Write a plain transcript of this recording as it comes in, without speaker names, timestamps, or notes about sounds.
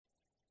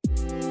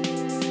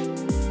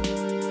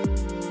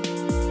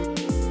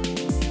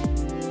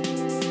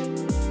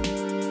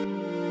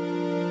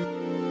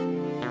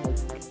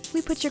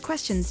put your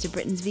questions to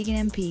Britain's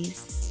vegan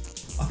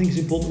MPs. I think it's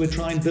important that we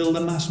try and build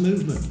a mass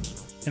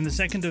movement. In the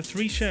second of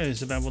 3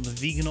 shows about what the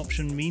vegan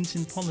option means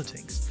in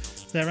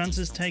politics, their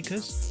answers take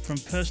us from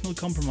personal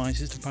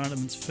compromises to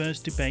Parliament's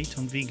first debate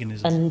on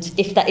veganism. And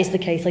if that is the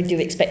case, I do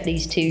expect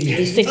these two to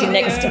be sitting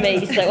next to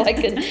me so I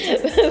can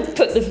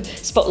put the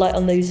spotlight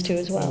on those two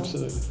as well.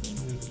 Absolutely.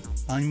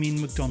 I'm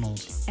Ian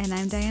MacDonald. And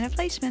I'm Diana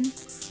Fleischman.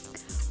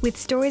 With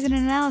stories and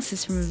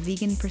analysis from a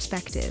vegan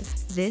perspective,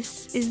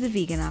 this is The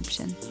Vegan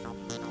Option.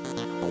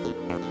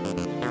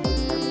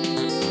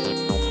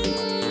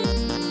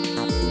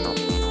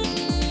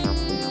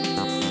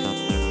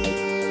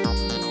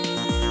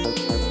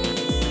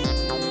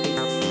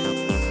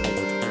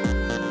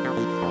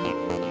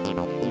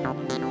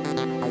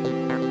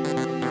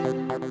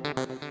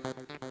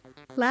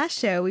 Last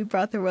show, we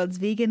brought the world's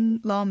vegan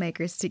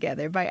lawmakers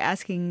together by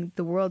asking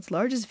the world's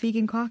largest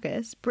vegan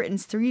caucus,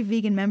 Britain's 3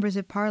 vegan members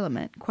of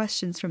parliament,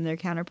 questions from their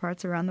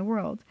counterparts around the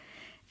world.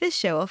 This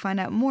show, we'll find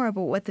out more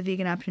about what the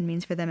vegan option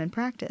means for them in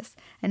practice.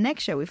 And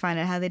next show, we find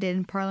out how they did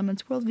in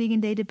Parliament's World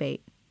Vegan Day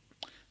debate.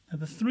 Now,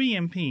 the 3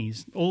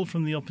 MPs, all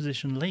from the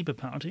opposition Labour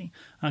Party,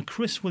 are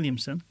Chris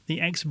Williamson, the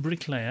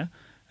ex-bricklayer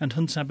and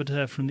hunt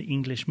saboteur from the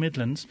English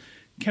Midlands,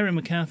 Kerry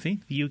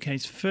McCarthy, the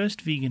UK's first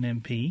vegan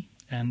MP,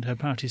 and her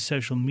party's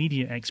social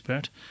media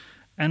expert,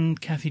 and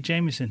Cathy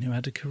Jamieson, who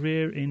had a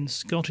career in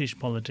Scottish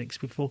politics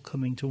before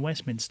coming to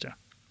Westminster.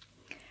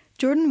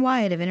 Jordan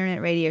Wyatt of internet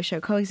radio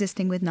show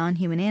Coexisting with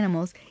Non-Human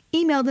Animals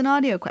emailed an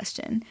audio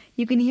question.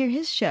 You can hear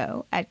his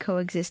show at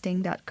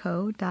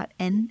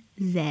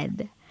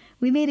coexisting.co.nz.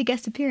 We made a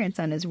guest appearance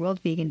on his World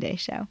Vegan Day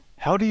show.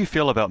 How do you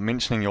feel about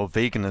mentioning your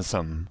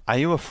veganism? Are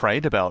you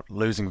afraid about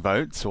losing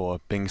votes or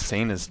being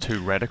seen as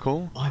too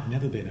radical? I've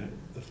never been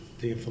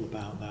fearful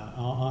about that.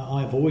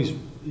 I've always,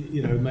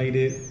 made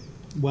it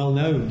well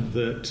known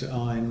that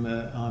I'm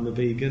a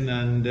vegan,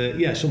 and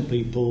some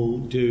people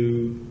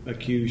do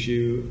accuse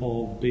you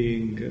of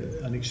being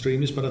an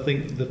extremist, but I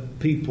think the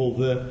people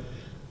that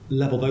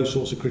level those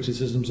sorts of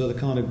criticisms are the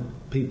kind of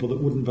people that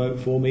wouldn't vote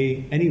for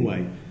me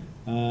anyway.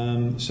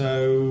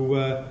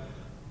 For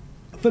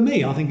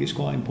me, I think it's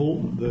quite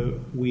important that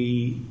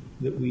we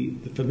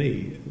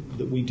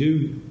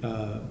do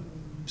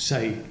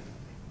say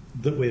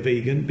that we're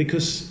vegan,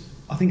 because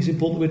I think it's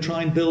important that we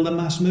try and build a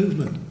mass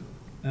movement.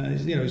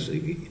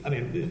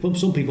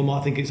 Some people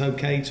might think it's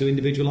okay to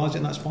individualise it,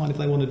 and that's fine if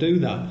they want to do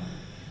that.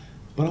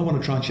 But I want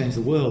to try and change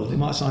the world. It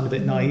might sound a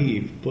bit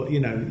naive, but you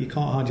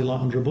can't hide your light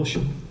under a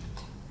bushel.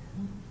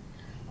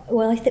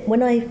 Well, I think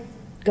when I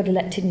got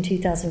elected in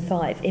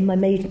 2005, in my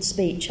maiden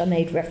speech, I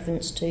made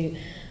reference to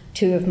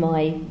 2 of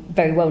my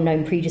very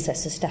well-known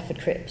predecessors, Stafford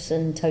Cripps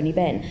and Tony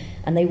Benn,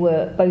 and they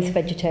were both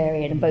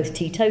vegetarian and both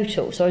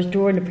teetotal, so I was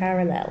drawing a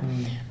parallel.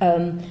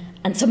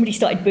 And somebody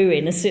started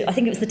booing. I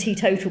think it was the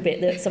teetotal bit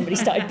that somebody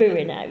started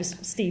booing at. It was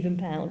Stephen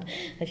Pound,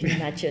 as you can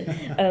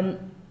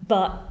imagine.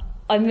 But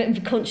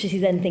I'm consciously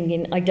then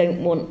thinking, I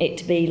don't want it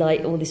to be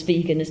like all this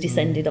vegan has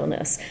descended on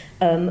us.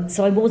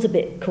 So I was a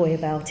bit coy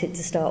about it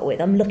to start with.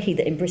 I'm lucky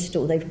that in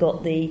Bristol they've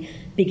got the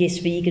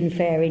biggest vegan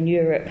fair in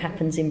Europe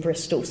happens in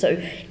Bristol.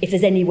 So if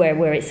there's anywhere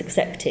where it's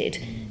accepted,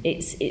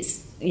 it's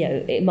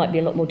it might be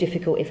a lot more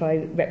difficult if I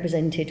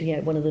represented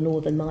one of the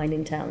northern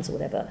mining towns or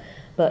whatever.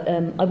 But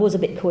I was a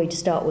bit coy to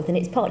start with, and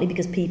it's partly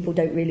because people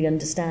don't really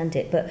understand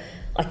it. But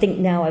I think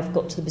now I've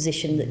got to the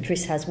position that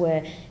Chris has,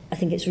 where I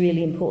think it's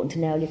really important to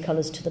nail your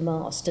colours to the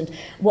mast. And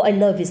what I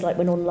love is, like,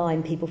 when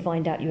online people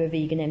find out you're a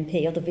vegan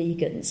MP, other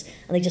vegans,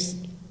 and they just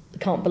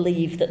can't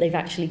believe that they've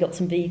actually got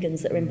some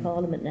vegans that are in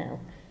Parliament now.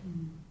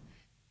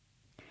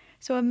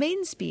 So a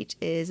maiden speech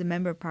is a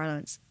member of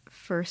Parliament's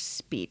first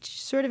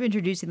speech, sort of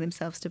introducing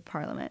themselves to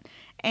Parliament.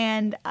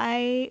 And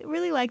I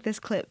really like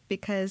this clip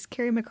because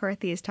Kerry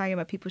McCarthy is talking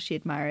about people she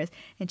admires,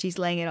 and she's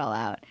laying it all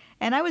out.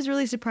 And I was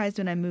really surprised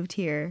when I moved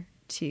here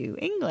to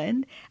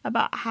England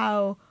about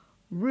how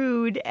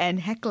rude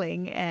and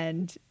heckling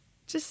and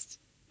just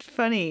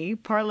funny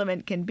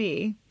Parliament can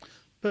be.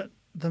 But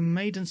the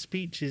maiden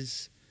speech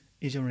is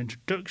your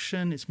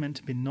introduction. It's meant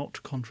to be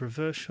not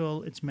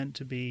controversial. It's meant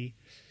to be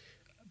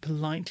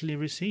politely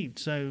received.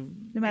 So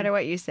no matter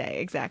what you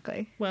say,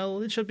 exactly.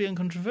 Well, it should be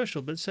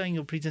uncontroversial, but saying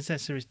your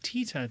predecessor is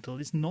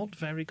teetotal is not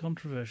very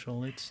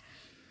controversial. And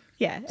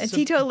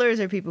teetotalers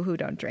are people who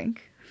don't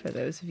drink, for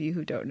those of you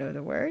who don't know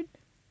the word.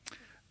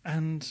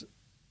 And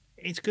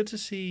it's good to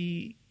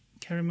see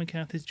Kerry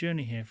McCarthy's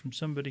journey here, from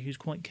somebody who's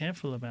quite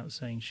careful about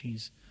saying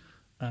she's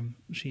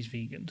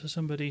vegan to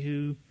somebody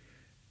who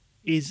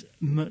is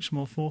much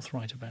more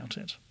forthright about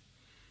it.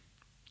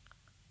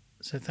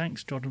 So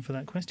thanks, Jordan, for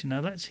that question.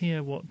 Now let's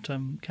hear what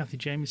Cathy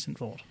Jamieson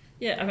thought.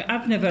 Yeah, I mean,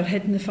 I've never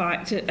hidden the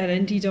fact, and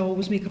indeed I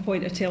always make a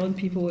point of telling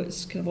people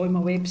it's kind of on my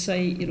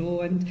website,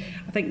 and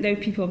I think now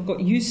people have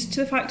got used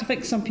to the fact. I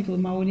think some people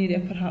in my own area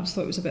perhaps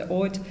thought it was a bit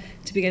odd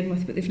to begin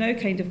with, but they've now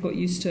kind of got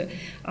used to it.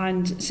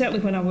 And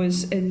certainly when I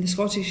was in the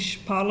Scottish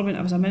Parliament,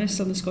 I was a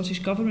minister in the Scottish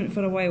Government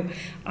for a while,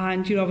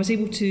 and I was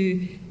able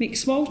to make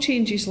small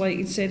changes, like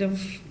instead of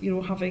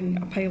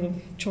having a pile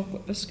of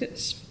chocolate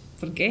biscuits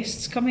for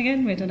guests coming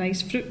in. We had a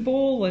nice fruit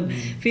bowl and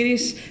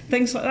various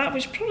things like that,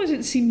 which probably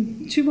didn't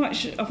seem too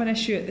much of an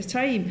issue at the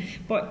time,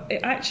 but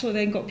it actually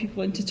then got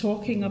people into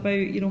talking about,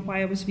 you know,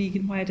 why I was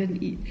vegan, why I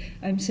didn't eat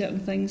certain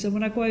things. And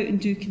when I go out and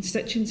do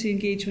constituency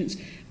engagements,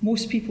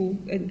 most people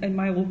in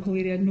my local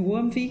area know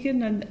I'm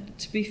vegan, and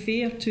to be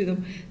fair to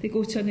them, they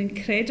go to an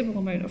incredible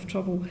amount of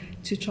trouble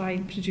to try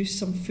and produce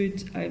some food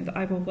that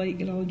I will like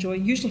and I'll enjoy,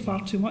 usually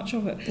far too much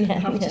of it, I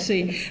have to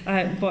say,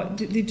 but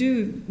they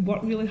do work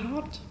really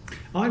hard.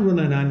 I run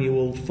an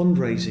annual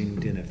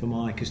fundraising dinner for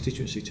my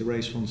constituency to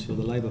raise funds for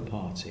the Labour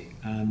Party,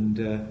 and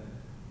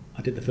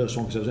I did the first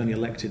one because I was only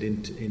elected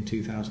in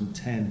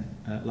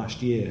 2010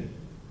 last year,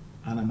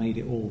 and I made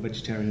it all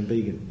vegetarian and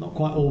vegan. Not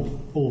quite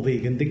all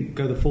vegan, didn't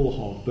go the full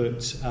hog,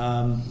 but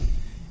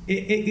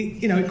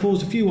it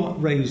caused a few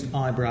raised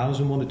eyebrows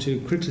and one or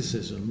two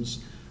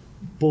criticisms,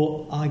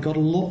 but I got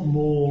a lot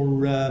more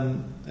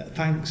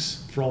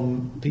thanks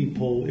from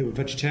people who were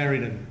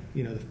vegetarian and,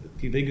 you know, the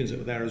few vegans that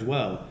were there as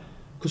well,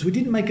 because we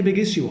didn't make a big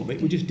issue of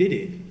it, we just did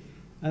it.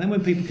 And then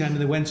when people came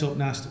and they went up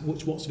and asked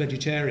what's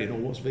vegetarian or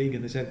what's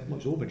vegan, they said, well,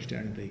 it's all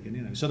vegetarian and vegan,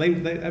 you know. So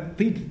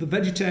the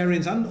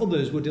vegetarians and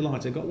others were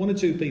delighted. I got one or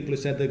two people who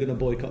said they're going to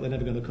boycott, they're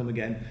never going to come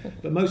again.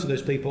 But most of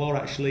those people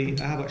have actually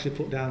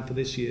put down for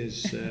this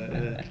year's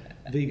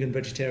vegan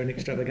vegetarian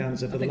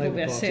extravaganza for the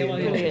Labour Party.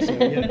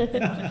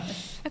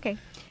 Okay,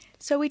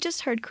 so we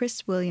just heard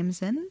Chris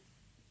Williamson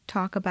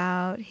talk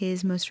about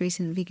his most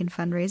recent vegan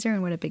fundraiser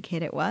and what a big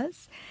hit it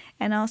was.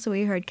 And also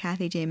we heard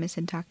Cathy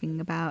Jamieson talking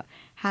about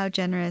how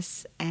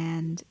generous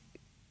and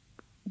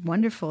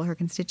wonderful her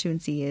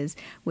constituency is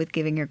with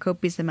giving her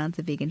copious amounts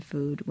of vegan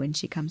food when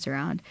she comes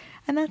around.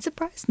 And that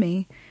surprised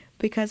me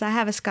because I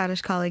have a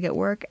Scottish colleague at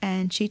work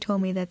and she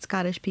told me that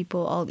Scottish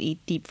people all eat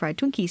deep-fried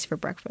Twinkies for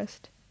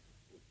breakfast.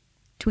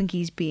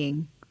 Twinkies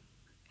being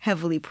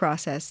heavily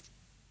processed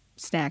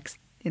snacks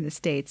in the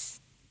States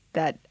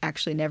that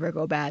actually never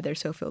go bad. They're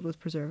so filled with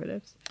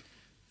preservatives.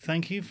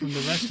 Thank you from the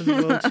rest of the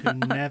world who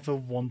never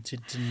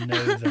wanted to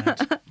know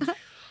that.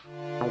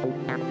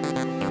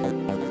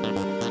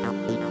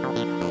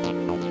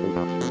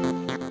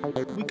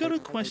 We got a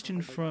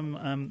question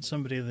from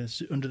somebody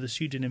under the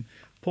pseudonym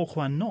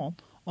Pourquoi Non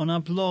on our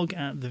blog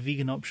at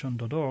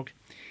theveganoption.org,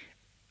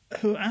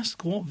 who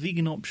asked what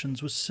vegan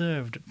options were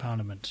served at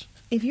Parliament.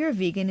 If you're a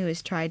vegan who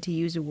has tried to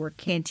use a work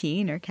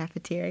canteen or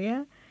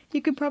cafeteria,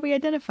 you could probably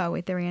identify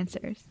with their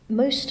answers.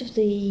 Most of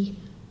the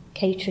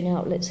catering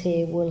outlets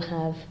here will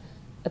have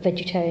a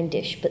vegetarian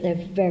dish, but they're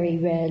very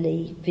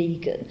rarely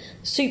vegan.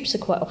 Soups are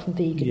quite often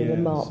vegan and are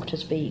marked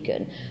as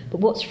vegan. But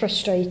what's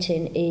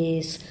frustrating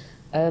is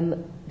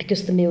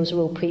because the meals are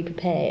all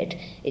pre-prepared,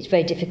 it's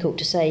very difficult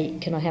to say,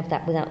 can I have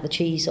that without the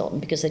cheese on?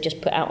 Because they're just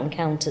put out on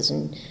counters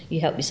and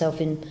you help yourself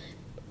in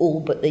all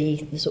but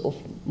the sort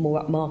of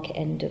more upmarket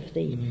end of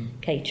the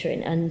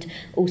catering. And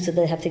also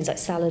they have things like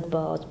salad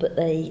bars, but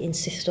they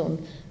insist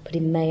on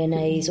putting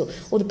mayonnaise,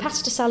 or the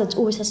pasta salads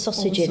always has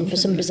sausage in for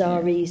some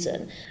bizarre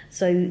reason.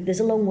 So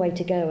there's a long way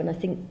to go, and I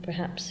think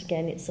perhaps,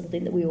 again, it's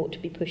something that we ought to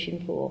be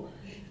pushing for.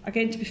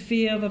 Again, to be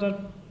fair, there are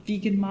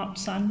vegan marked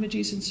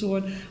sandwiches and so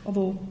on,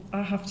 although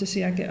I have to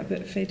say I get a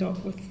bit fed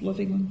up with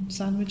living on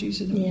sandwiches,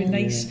 and it would be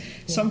nice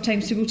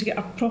sometimes to be able to get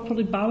a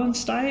properly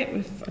balanced diet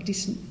with a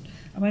decent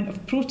amount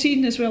of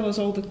protein as well as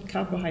all the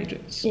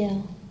carbohydrates.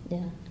 Yeah. I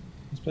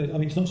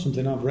mean, it's not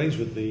something I've raised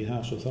with the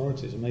House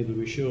authorities, and maybe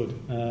we should.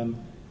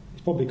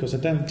 It's probably because I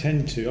don't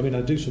tend to. I mean,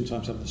 I do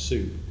sometimes have the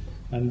soup,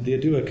 and they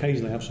do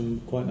occasionally have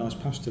some quite nice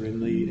pasta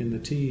in the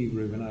tea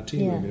room, in our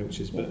tea room,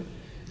 which is. But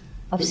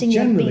I've seen you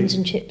have beans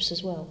and chips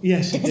as well.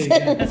 Yes, indeed.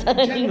 Yeah.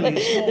 Generally,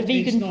 the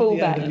vegan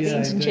fallback,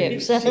 beans and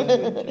chips.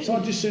 So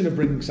I'd just sooner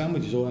bring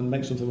sandwiches and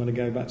make something when I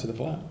go back to the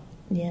flat.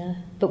 Yeah,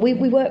 but we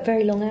work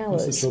very long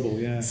hours. That's the trouble,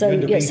 yeah. So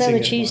on a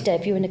Tuesday,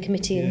 if you're in a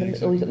committee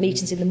or you've got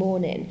meetings in the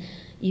morning,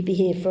 you'd be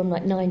here from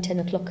like 9, 10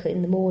 o'clock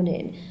in the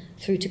morning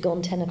through to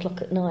gone 10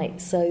 o'clock at night.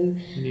 So and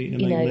you eat a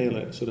main meal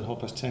at sort of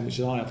 10:30, which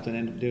I often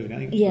end up doing.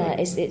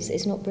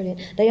 It's not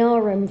brilliant. They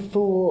are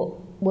for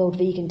World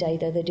Vegan Day,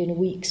 though. They're doing a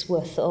week's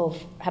worth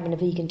of having a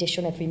vegan dish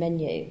on every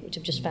menu, which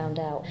I've just found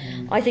out.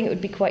 I think it would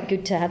be quite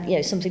good to have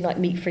something like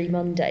meat-free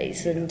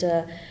Mondays, and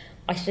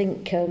I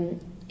think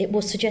it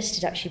was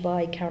suggested actually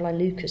by Caroline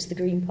Lucas, the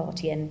Green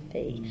Party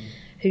MP,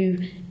 who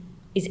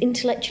is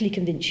intellectually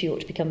convinced she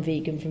ought to become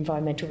vegan for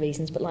environmental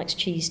reasons, but likes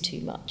cheese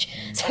too much.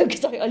 So,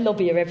 because I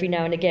lobby her every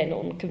now and again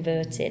on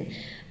converting.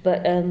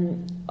 But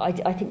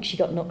I think she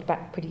got knocked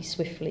back pretty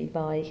swiftly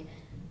by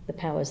the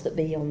powers that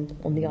be on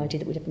the idea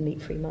that we'd have a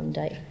meat-free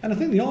Monday. And I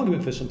think the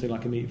argument for something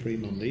like a meat-free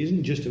Monday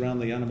isn't just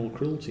around the animal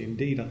cruelty.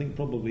 Indeed, I think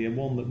probably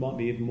one that might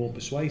be even more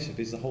persuasive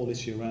is the whole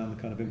issue around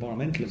the kind of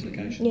environmental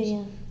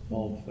implications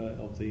of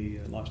the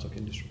livestock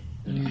industry.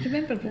 I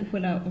remember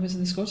when I was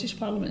in the Scottish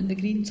Parliament and the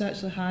Greens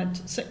actually had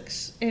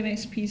 6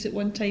 MSPs at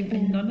one time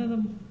and none of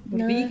them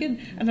were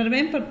vegan. And I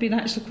remember being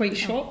actually quite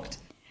shocked.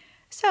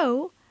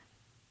 So,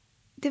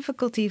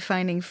 difficulty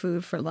finding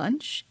food for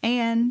lunch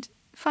and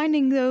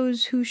finding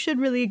those who should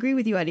really agree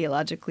with you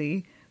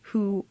ideologically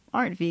who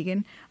aren't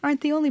vegan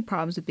aren't the only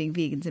problems with being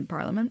vegans in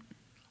Parliament.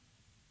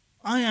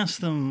 I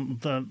asked them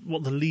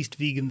what the least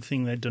vegan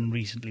thing they'd done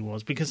recently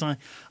was, because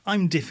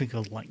I'm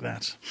difficult like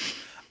that.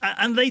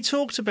 And they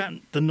talked about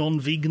the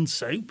non-vegan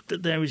soap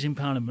that there is in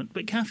Parliament,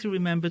 but Cathy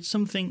remembered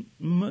something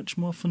much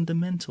more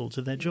fundamental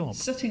to their job.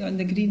 Sitting on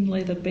the green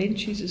leather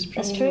benches is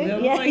probably That's true. the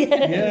other Yeah, thing.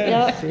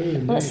 yeah. True,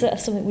 indeed. Well,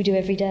 that's something we do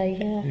every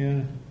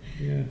day.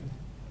 Yeah.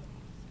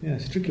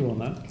 It's a tricky one,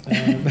 that.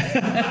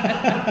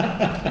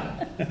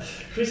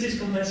 Chris is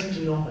confessing to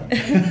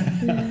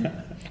nothing.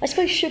 I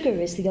suppose sugar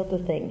is the other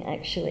thing,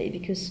 actually,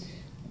 because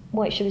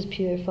white sugar is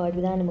purified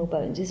with animal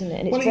bones, isn't it?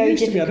 And it's Well, it very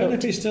used to be. I difficult. don't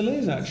know if it still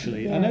is,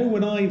 actually. Yeah. I know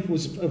when I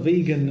was a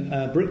vegan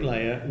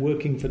bricklayer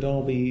working for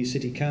Derby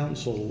City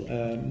Council,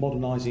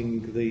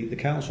 modernising the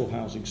council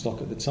housing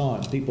stock at the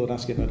time, people would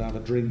ask if I'd have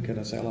a drink, and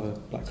I'd say, I'll have a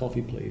black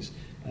coffee, please.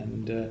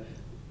 And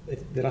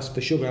if they'd ask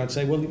for sugar, I'd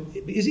say, well,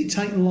 is it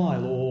Tate and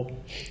Lyle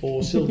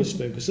or Silver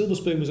Spoon? Because Silver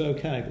Spoon was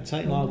okay, but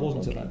Tate and Lyle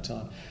wasn't at that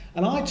time.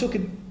 And I took a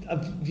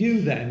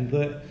view then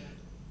that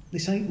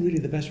this ain't really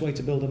the best way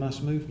to build a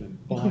mass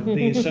movement by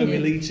being so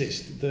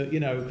elitist that,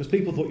 because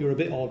people thought you were a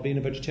bit odd being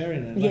a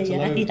vegetarian and let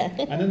alone. Yeah.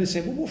 And then they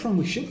said, well, what's wrong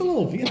with sugar,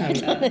 love?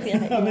 It's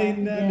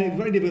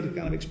very difficult to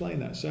kind of explain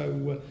that.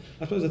 So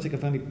I suppose I take a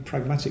fairly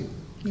pragmatic.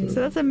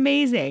 So that's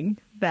amazing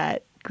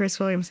that Chris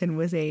Williamson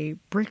was a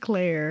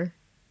bricklayer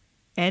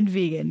and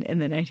vegan in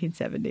the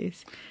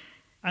 1970s.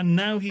 And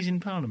now he's in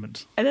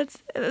Parliament. And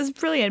that's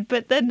brilliant.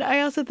 But then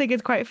I also think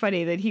it's quite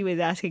funny that he was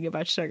asking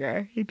about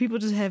sugar. People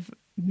just have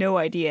no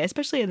idea,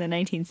 especially in the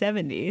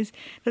 1970s.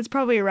 That's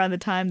probably around the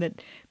time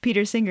that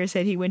Peter Singer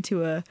said he went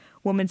to a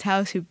woman's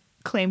house who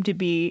claimed to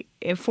be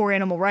for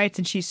animal rights,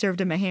 and she served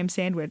him a ham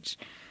sandwich.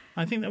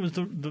 I think that was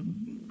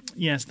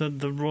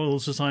the Royal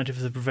Society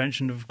for the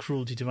Prevention of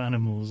Cruelty to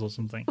Animals or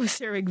something. Was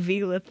serving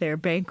veal at their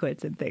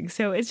banquets and things.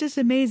 So it's just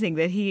amazing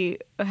that he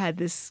had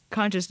this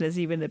consciousness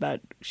even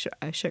about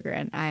sugar.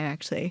 And I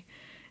actually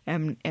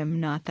am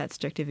not that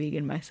strict a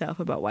vegan myself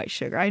about white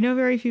sugar. I know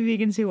very few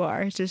vegans who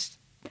are. It's just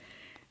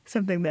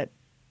something that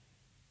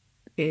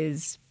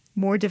is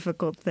more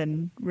difficult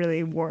than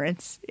really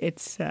warrants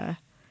its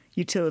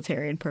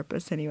utilitarian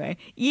purpose anyway.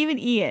 Even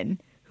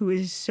Ian, who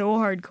is so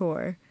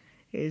hardcore,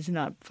 is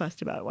not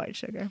fussed about white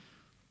sugar.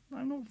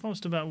 I'm not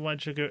fussed about white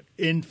sugar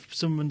if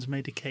someone's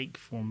made a cake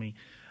for me.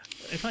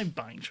 If I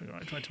buy sugar,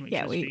 I try to make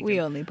sure it's vegan.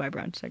 We only buy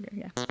brown sugar,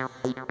 yeah.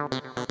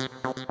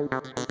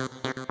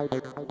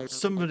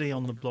 Somebody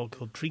on the blog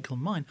called Treacle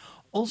Mine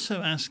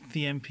also asked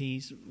the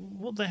MPs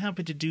what they're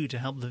happy to do to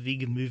help the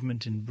vegan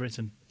movement in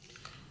Britain.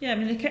 Yeah, I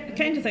mean, the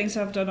kind of things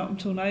I've done up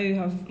until now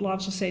have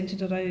largely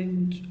centred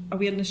around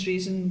awareness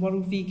raising,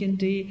 World Vegan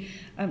Day.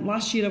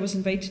 Last year I was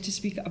invited to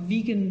speak at a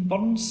vegan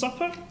burn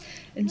supper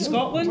in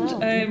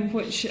Scotland,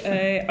 which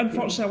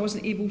unfortunately I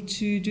wasn't able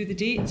to do the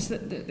dates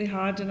that they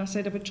had, and I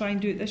said I would try and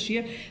do it this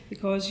year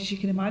because, as you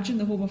can imagine,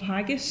 the home of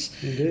haggis,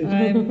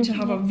 to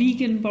have a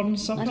vegan burn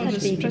supper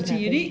is pretty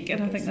unique,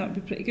 and I think that would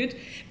be pretty good.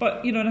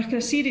 But, on a kind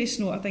of serious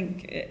note, I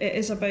think it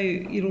is about,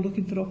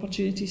 looking for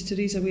opportunities to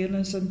raise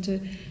awareness and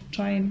to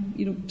try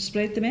and,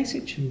 spread the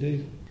message.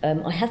 Indeed.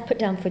 I have put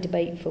down for a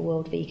debate for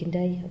World Vegan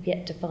Day. I've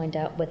yet to find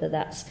out whether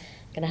that's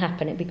going to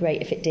happen. It'd be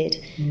great if it did.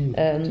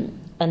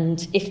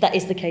 And if that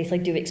is the case, I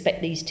do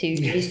expect these two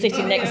to be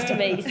sitting next to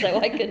me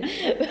so I can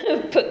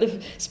put the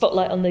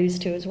spotlight on those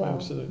two as well.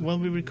 Absolutely. Well,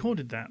 we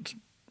recorded that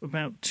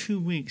about 2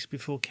 weeks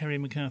before Kerry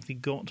McCarthy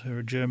got her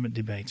adjournment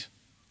debate.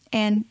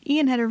 And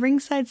Ian had a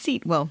ringside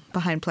seat,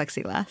 behind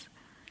plexiglass.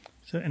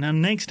 So in our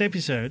next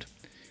episode,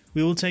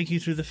 we will take you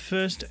through the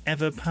first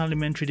ever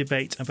parliamentary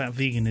debate about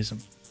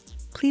veganism.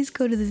 Please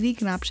go to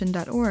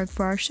theveganoption.org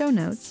for our show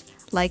notes,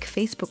 like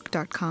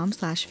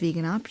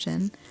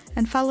facebook.com/veganoption,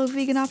 and follow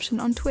Vegan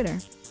Option on Twitter.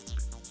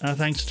 Our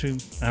thanks to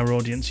our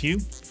audience, you,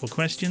 for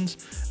questions,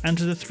 and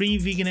to the 3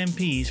 vegan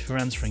MPs for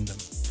answering them.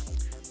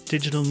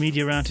 Digital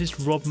media artist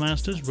Rob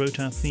Masters wrote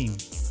our theme.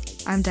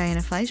 I'm Diana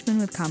Fleischman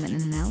with comment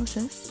and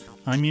analysis.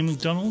 I'm Ian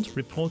MacDonald,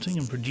 reporting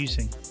and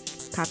producing.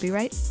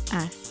 Copyright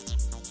us.